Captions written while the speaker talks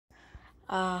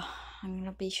Uh, I'm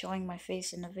gonna be showing my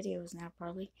face in the videos now,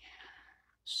 probably.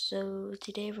 So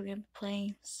today we're gonna be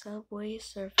playing Subway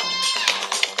Surfers.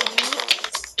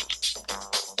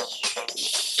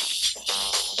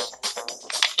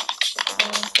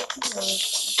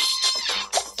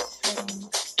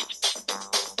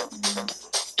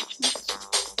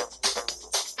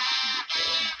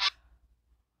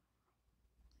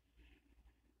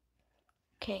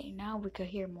 Okay, now we could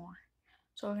hear more.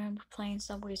 So we're gonna be playing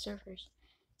Subway Surfers.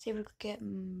 See if we could get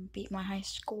beat my high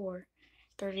score,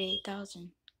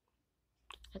 38,000.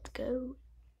 Let's go.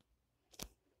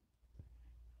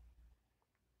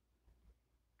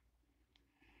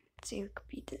 Let's see if we could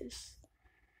beat this.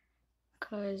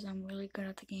 Cause I'm really good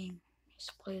at the game. I used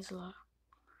to play this a lot.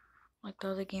 Like the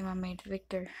other game I made,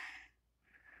 Vector,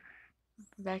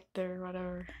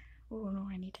 whatever. Oh no,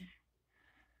 I need to.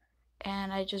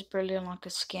 And I just barely unlocked the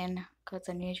skin because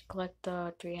I need to collect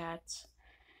the 3 hats.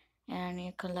 And I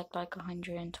need to collect like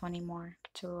 120 more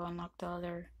to unlock the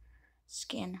other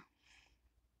skin.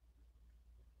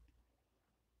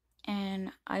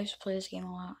 And I used to play this game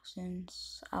a lot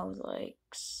since I was like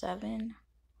 7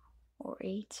 or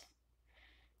 8. It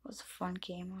was a fun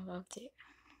game, I loved it.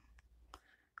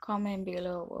 Comment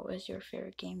below what was your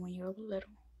favorite game when you were little.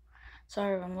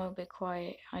 Sorry if I'm a little bit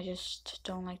quiet, I just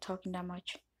don't like talking that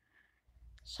much.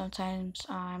 Sometimes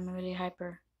I'm really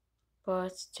hyper,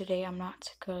 but today I'm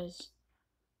not because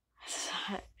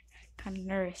I'm kind of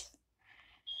nervous.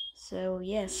 So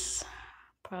yes,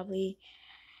 probably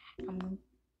I'm gonna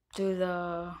do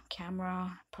the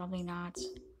camera, probably not.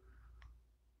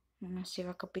 I'm gonna see if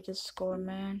I could beat the score,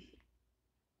 man.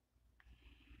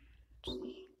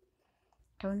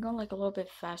 Can we go like a little bit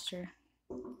faster?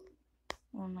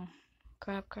 Oh no.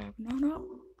 Crap.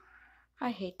 No.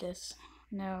 I hate this.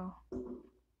 No.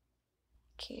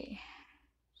 Okay.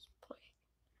 Let's play.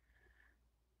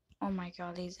 Oh my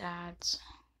god, these ads.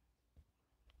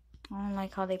 I don't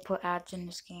like how they put ads in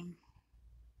this game.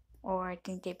 Or I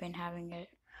think they've been having it.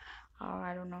 Or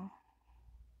I don't know.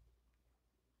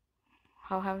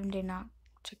 How haven't they not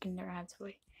taken their ads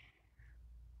away?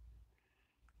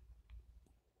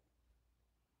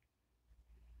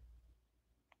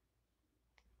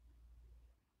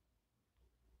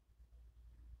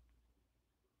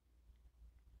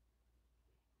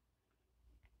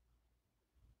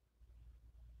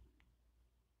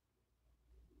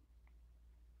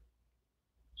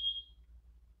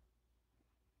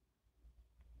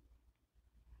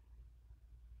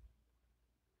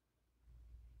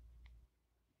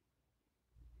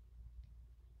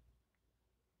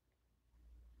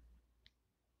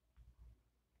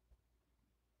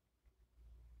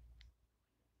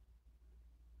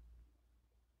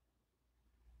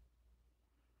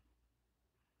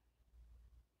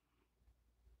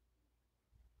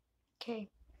 Okay.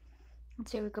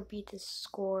 Let's see if we could beat this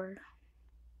score.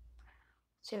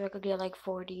 Let's see if I could get like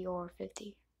 40 or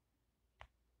 50.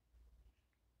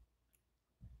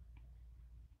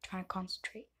 Trying to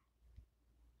concentrate.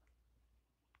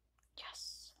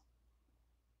 Yes.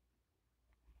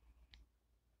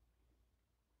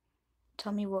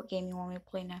 Tell me what game you want me to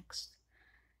play next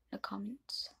in the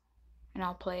comments. And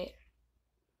I'll play it.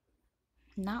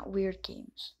 Not weird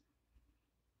games.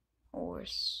 Or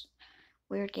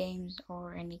weird games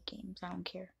or any games. I don't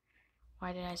care.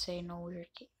 Why did I say no weird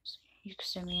games? You can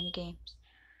send me any games.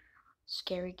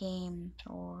 Scary games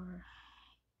or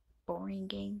boring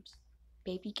games.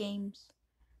 Baby games.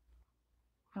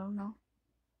 I don't know.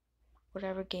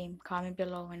 Whatever game, comment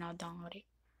below and I'll download it.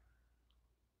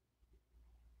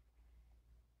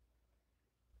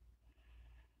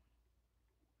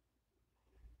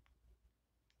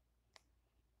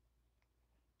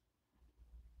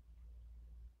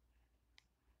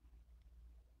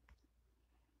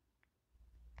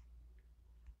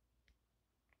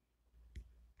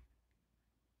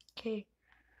 Okay.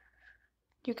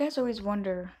 You guys always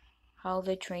wonder how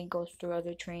the train goes through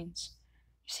other trains.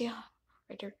 You see how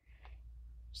right there?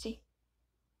 See?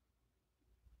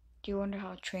 Do you wonder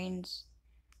how trains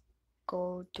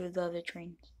go through the other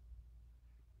trains?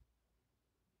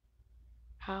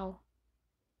 How?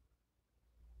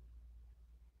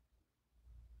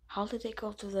 How did they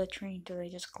go through the train? Do they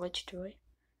just glitch through it?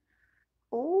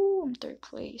 Oh, I'm 3rd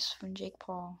place from Jake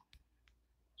Paul.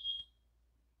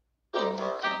 Oh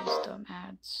my god, these dumb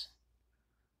ads.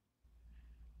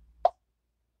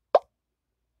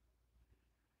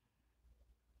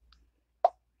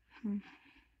 That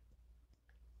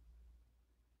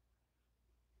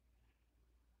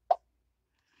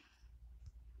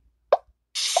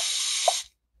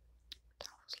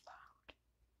was loud.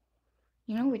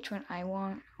 You know which one I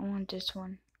want? I want this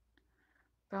one.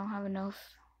 But I don't have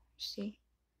enough. See?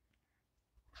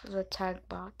 This is a tag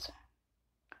bot.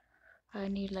 I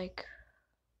need like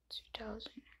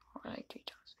 2,000 or like 3,000.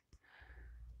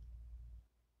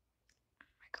 Oh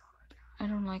my god. I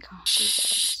don't like how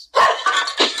these ads.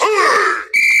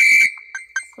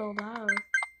 So loud.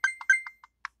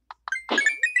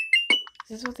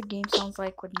 This is what the game sounds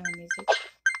like with no music.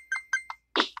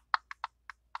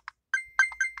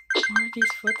 What are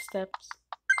these footsteps?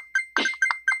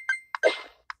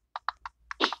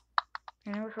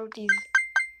 I never heard these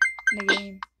in the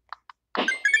game.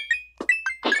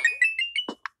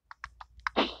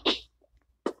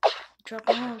 Drop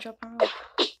and roll, drop and roll.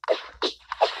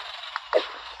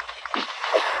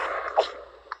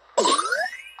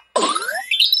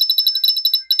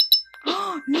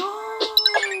 Oh no!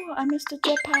 I missed a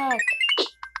jetpack.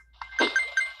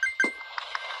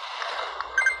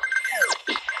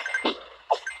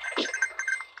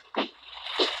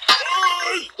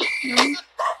 No.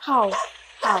 How?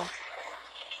 How?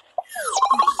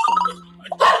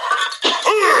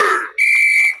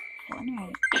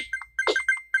 Fortnite.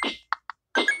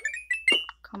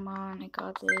 Come on, I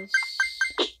got this.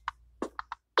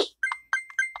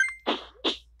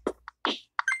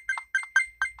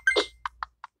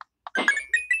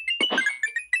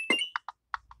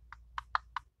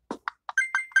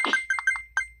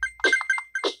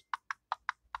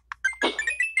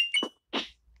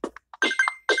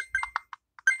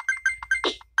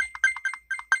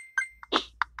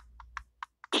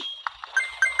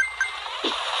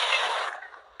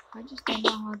 I just don't know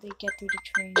how they get through the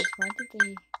trains. Why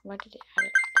did they add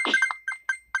it?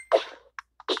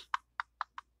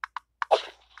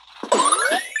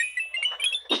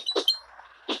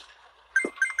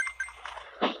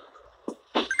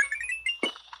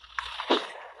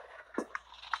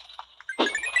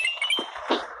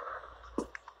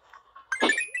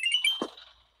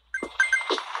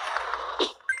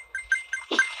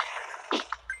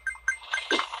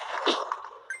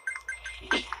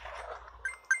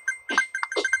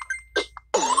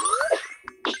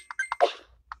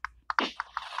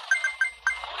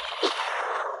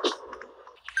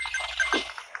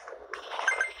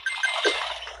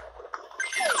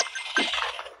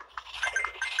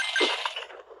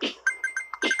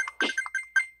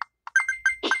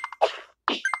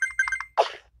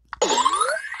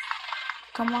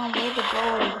 Come on, where the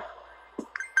gold?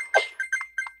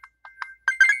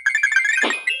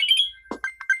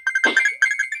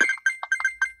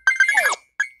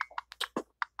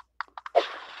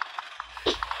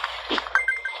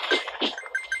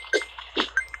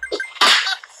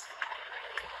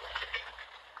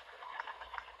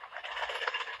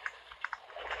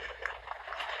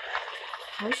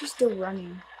 How is she still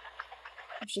running?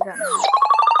 She got me.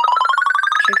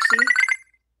 Trixie?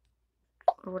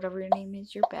 Or whatever your name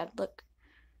is. You're bad luck.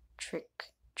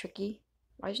 Tricky?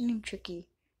 Why is your name Tricky?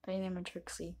 Why your name is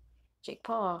Trixie? Jake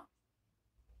Paul.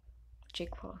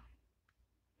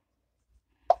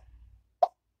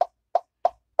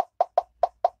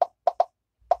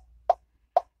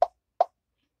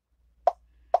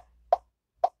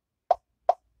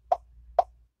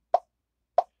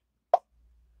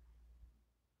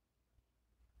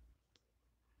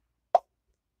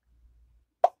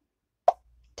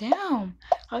 Damn!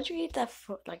 How'd you eat that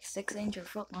foot like 6 inch or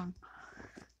foot long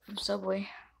from Subway?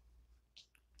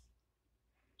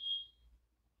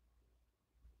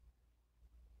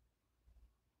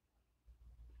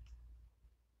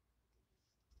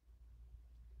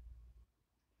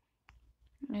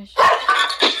 Yes.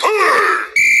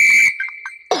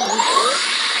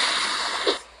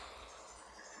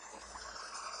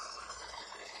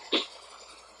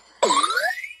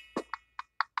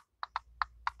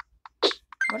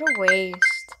 What a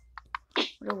waste.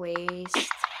 What a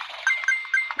waste.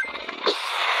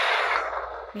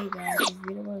 Hey guys, if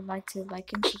you would like to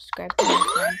like and subscribe to my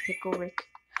friend Pickle Rick.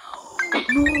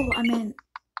 No, I meant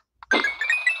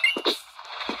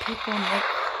Pickle Nick.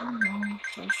 Oh no,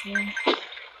 Joshua.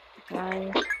 The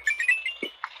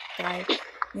guy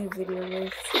made a video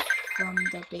with from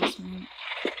the basement.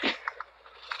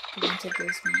 The haunted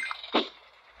basement.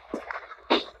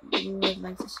 If you would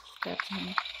like to subscribe to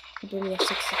him. I barely have 6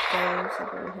 subscribers, I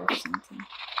barely have something.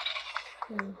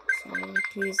 Yeah, so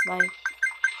please like,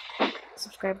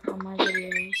 subscribe to all my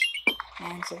videos,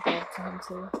 and subscribe to him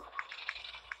too.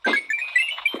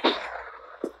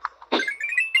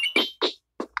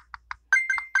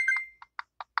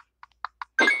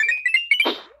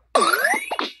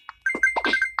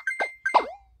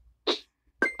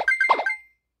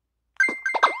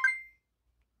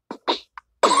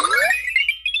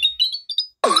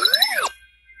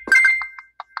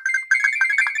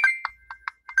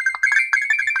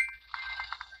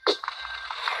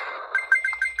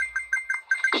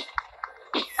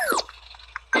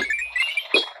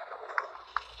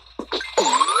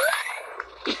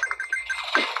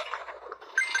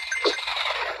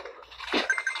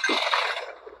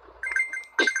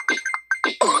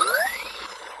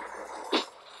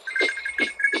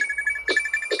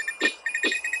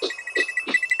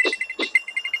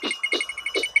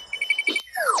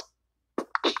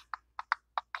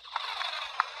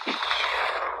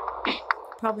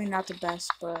 probably not the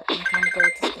best, but I'm kind of good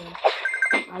at this game.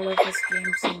 I love this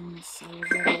game since I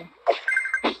was little,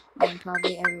 and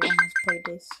probably everyone has played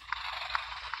this.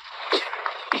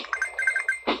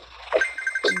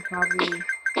 And probably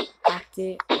hacked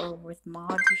it or with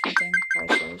mods or something,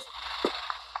 priceless.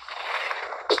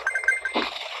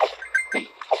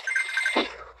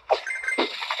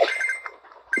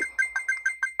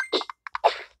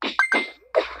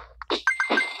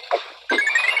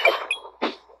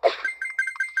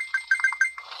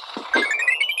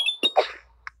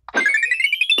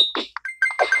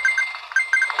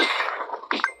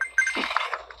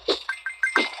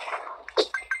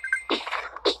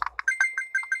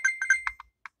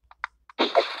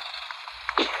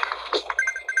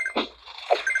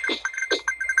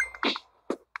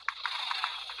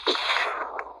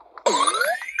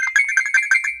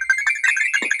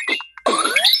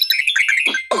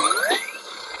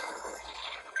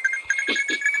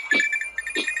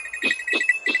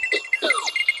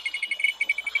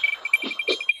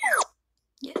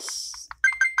 Yes.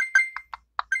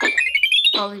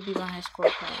 Probably be my high score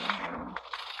probably. I don't know.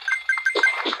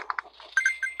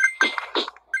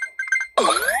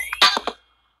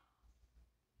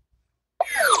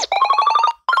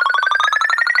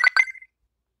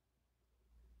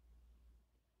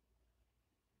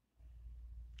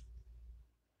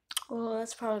 Well,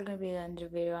 that's probably gonna be the end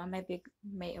of the video. I might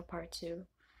make a part 2.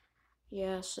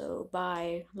 Yeah, so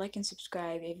bye. Like and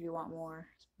subscribe if you want more.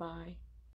 Bye.